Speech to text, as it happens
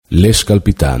Le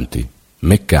scalpitanti,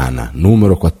 Meccana,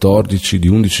 numero 14 di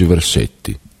 11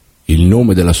 versetti. Il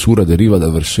nome della sura deriva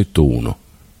dal versetto 1.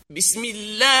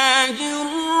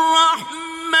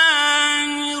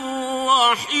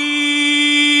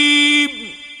 Bismillahirrahmanirrahim.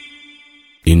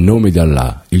 In nome di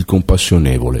Allah, il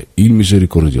compassionevole, il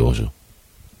misericordioso.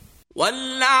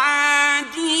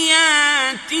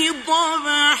 Wal-'adiyati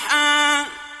dhabha.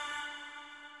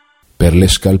 Per le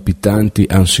scalpitanti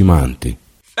ansimanti.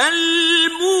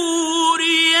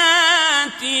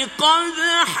 Fal-muriyati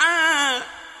qadha.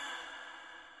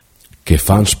 Che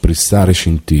fan sprizzare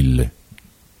scintille.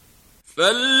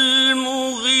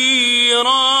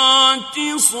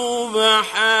 Fal-mughirati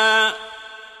subha.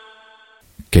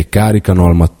 Che caricano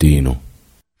al mattino.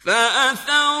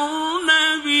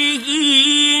 Fa'atharna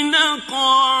bihi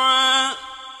naq'a.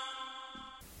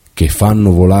 Che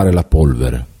fanno volare la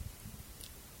polvere.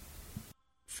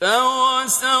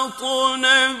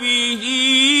 Fawasatna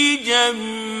bihi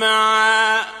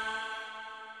jam'a.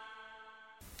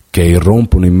 Che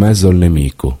irrompono in mezzo al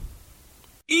nemico.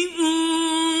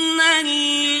 Innal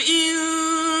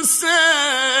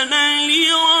insana li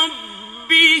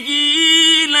rabbihi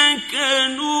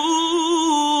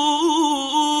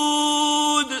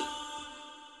lakanud.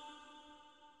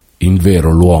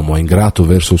 Invero l'uomo è ingrato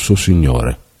verso il suo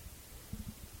Signore.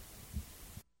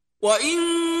 Wa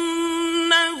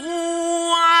innahu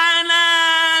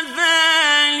ala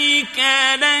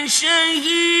dhalika lashahid.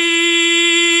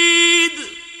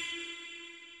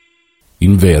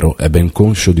 Invero è ben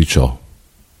conscio di ciò.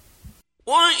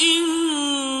 Wa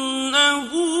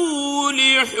innahu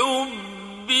li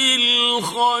hubbil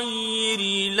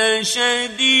khayri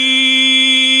lashadid.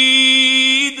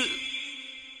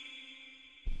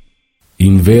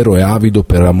 Invero è avido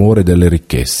per amore delle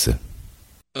ricchezze.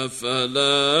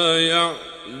 Afala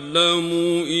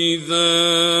ya'lamu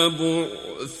idha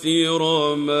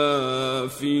bu'thira ma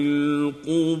fil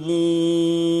qubur.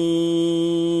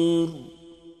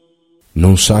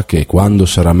 Non sa che quando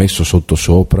sarà messo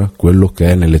sottosopra quello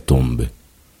che è nelle tombe.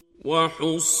 Wa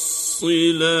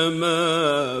hussila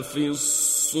ma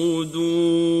fis sudur.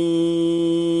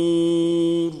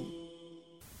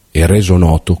 E reso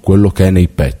noto quello che è nei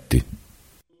petti.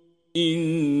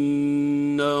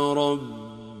 Inna rabbahum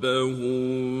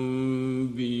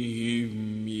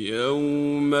bihim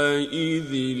yawma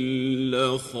idhin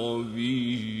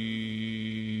lakhabir.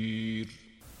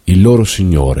 Il loro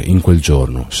Signore in quel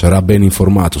giorno sarà ben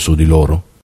informato su di loro?